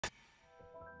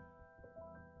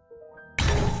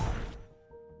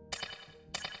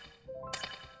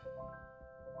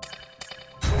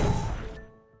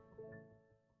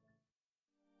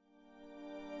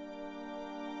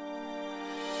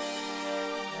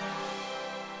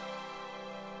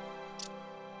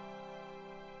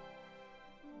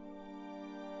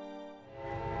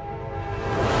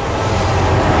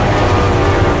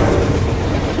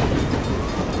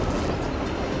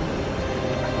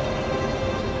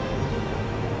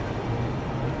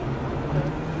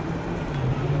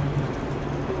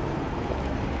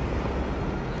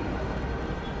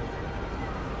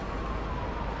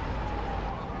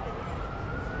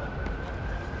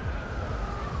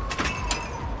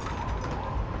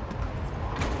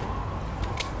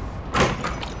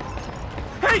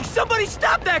Hey, somebody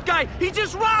stop that guy! He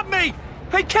just robbed me!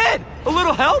 Hey, kid, a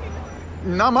little help?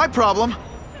 Not my problem.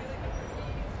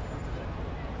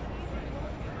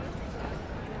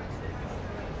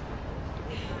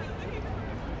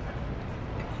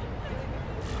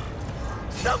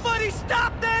 Somebody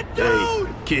stop that dude!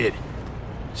 Hey, kid.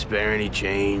 Spare any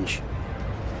change?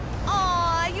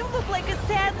 Aw, you look like a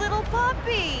sad little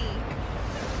puppy.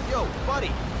 Yo,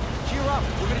 buddy, cheer up.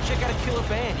 We're gonna check out a killer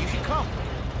band. You should come.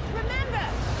 Remember,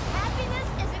 happiness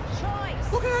is a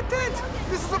choice. Look at that dent!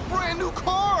 This is a brand new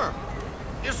car!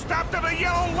 You stopped at a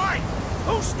yellow light!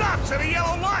 Who stops at a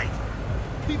yellow light?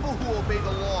 People who obey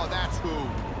the law, that's who.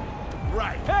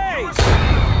 Right. Hey!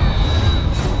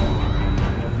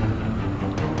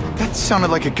 That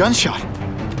sounded like a gunshot.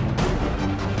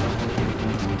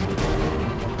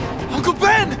 Uncle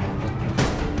Ben!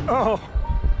 Oh.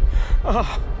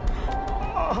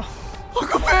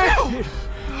 Uncle Ben!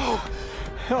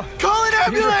 Call an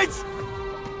ambulance!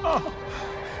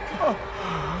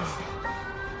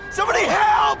 Somebody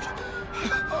help!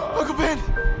 Uncle Ben!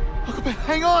 Uncle Ben,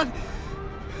 hang on!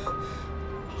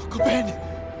 Uncle Ben!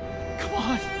 Come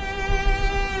on!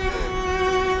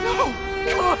 No!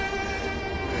 Come on!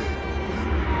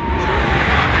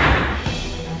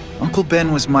 Uncle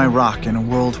Ben was my rock in a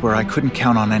world where I couldn't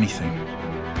count on anything.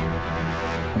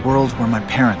 A world where my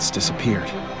parents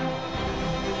disappeared.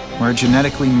 Where a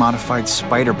genetically modified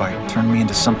spider bite turned me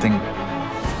into something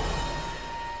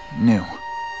new.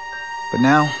 But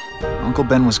now, Uncle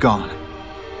Ben was gone.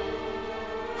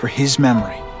 For his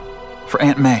memory, for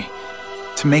Aunt May,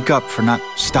 to make up for not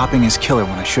stopping his killer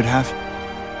when I should have,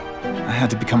 I had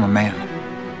to become a man.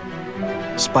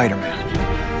 SpiderMan.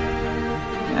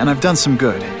 And I've done some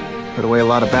good, put away a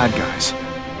lot of bad guys.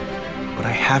 But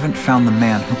I haven't found the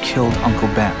man who killed Uncle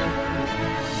Ben.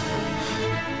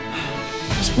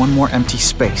 Just one more empty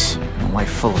space in a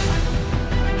life full of them.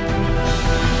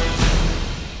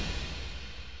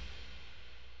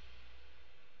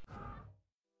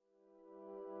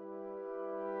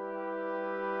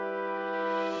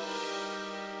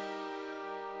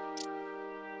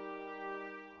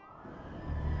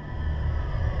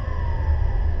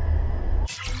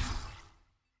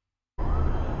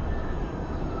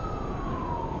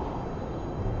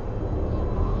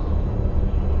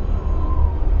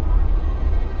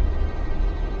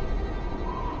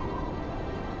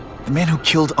 The man who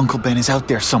killed Uncle Ben is out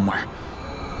there somewhere,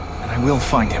 and I will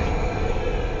find him.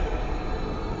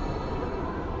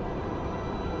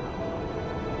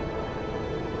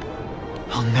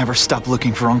 I'll never stop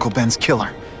looking for Uncle Ben's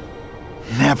killer.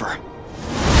 Never.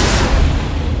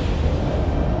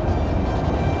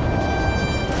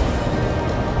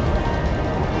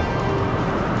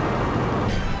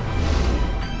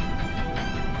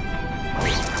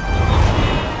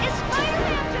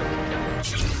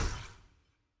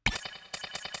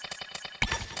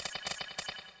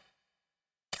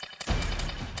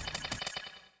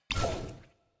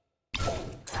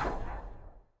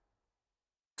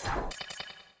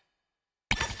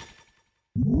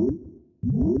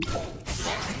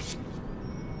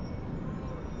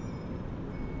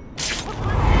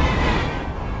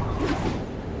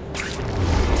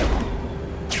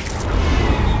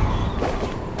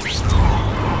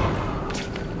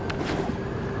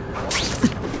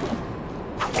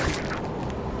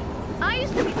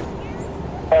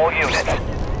 All units,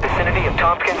 vicinity of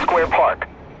Tompkins Square Park.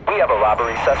 We have a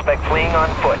robbery suspect fleeing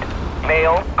on foot.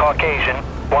 Male, Caucasian,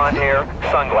 blonde hair,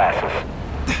 sunglasses.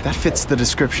 That fits the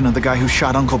description of the guy who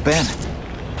shot Uncle Ben.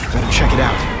 Better check it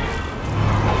out.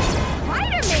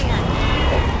 SpiderMan!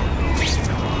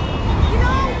 You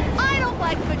know, I don't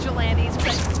like vigilantes,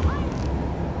 but...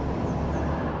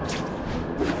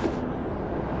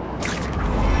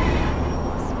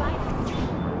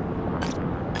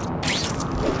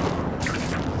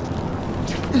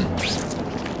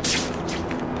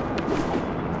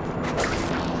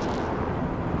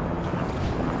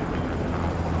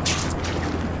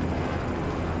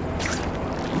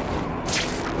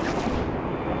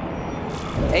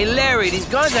 Hey, Larry, these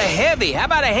guns are heavy. How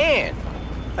about a hand?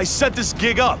 I set this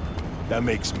gig up. That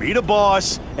makes me the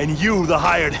boss and you the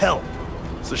hired help.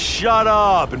 So shut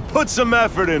up and put some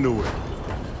effort into it.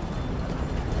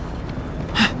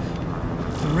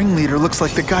 The ringleader looks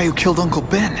like the guy who killed Uncle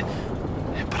Ben.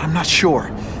 But I'm not sure.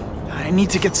 I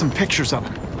need to get some pictures of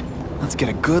him. Let's get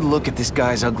a good look at this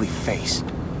guy's ugly face.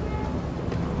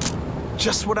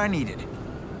 Just what I needed.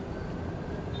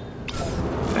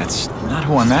 That's not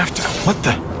who I'm after. What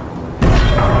the?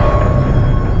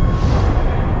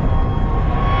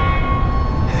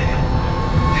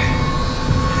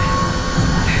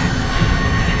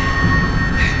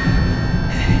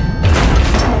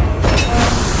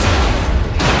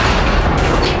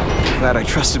 Glad I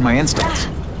trusted my instincts.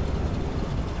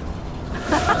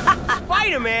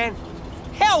 Spider-Man?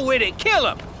 Hell with it, kill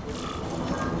him!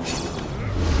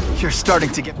 You're starting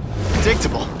to get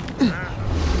predictable.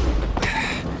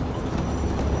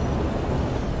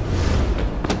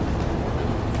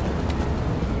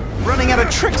 Running out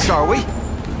of tricks, are we?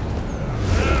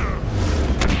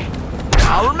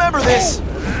 I'll remember this.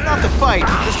 Not the fight,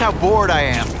 just how bored I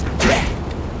am.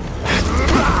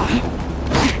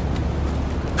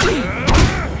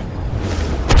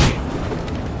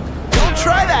 Don't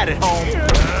try that at home.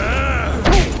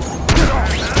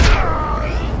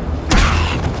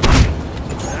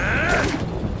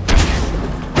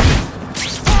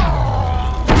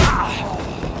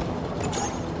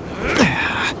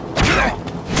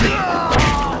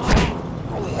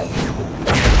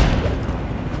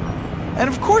 And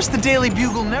of course the Daily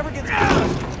Bugle never gets...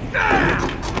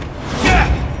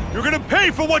 You're gonna pay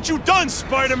for what you've done,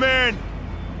 Spider-Man!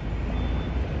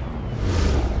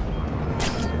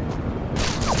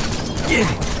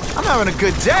 I'm having a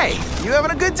good day. You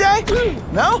having a good day?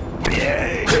 No?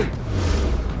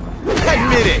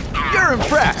 Admit it. You're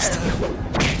impressed.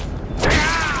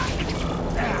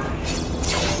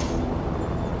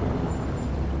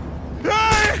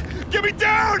 Hey! Get me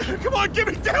down! Come on, get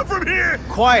me down from here!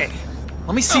 Quiet.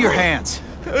 Let me see your hands.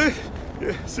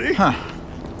 See? Huh.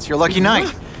 It's your lucky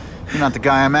night. You're not the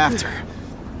guy I'm after.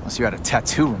 Unless you had a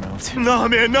tattoo removed. No,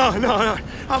 man, no.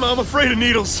 I'm afraid of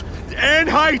needles. And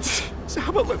heights. So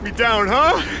how about let me down,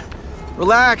 huh?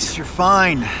 Relax, you're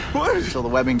fine. What? Until the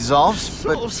webbing dissolves.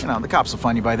 But, you know, the cops will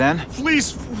find you by then.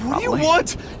 Please, what do you Probably.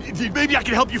 want? Maybe I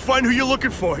can help you find who you're looking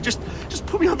for. Just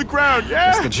put me on the ground,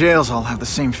 yeah? Guess the jails all have the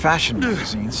same fashion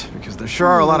magazines, because there sure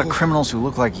are a lot of criminals who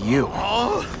look like you.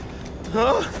 Huh?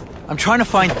 I'm trying to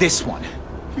find this one.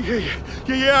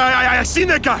 Yeah, I seen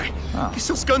that guy. Oh. He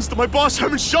sells guns to my boss,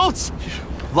 Herman Schultz.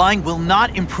 Lying will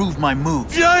not improve my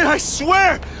mood. Yeah, I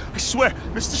swear.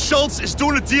 Mr. Schultz is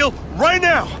doing a deal right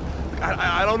now.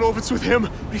 I don't know if it's with him,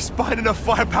 but he's buying enough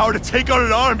firepower to take on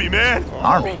an army, man.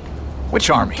 Army? Which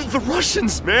army? The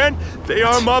Russians, man. They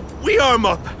arm up, we arm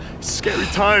up. Scary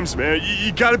times, man.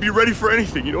 You gotta be ready for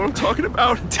anything, you know what I'm talking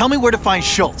about? Tell me where to find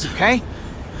Schultz, okay?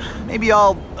 Maybe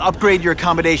I'll upgrade your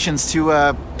accommodations to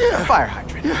a fire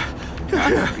hydrant.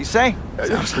 Yeah. What do you say?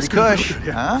 Sounds pretty cush.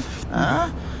 Yeah. Huh?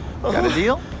 Got a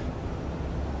deal?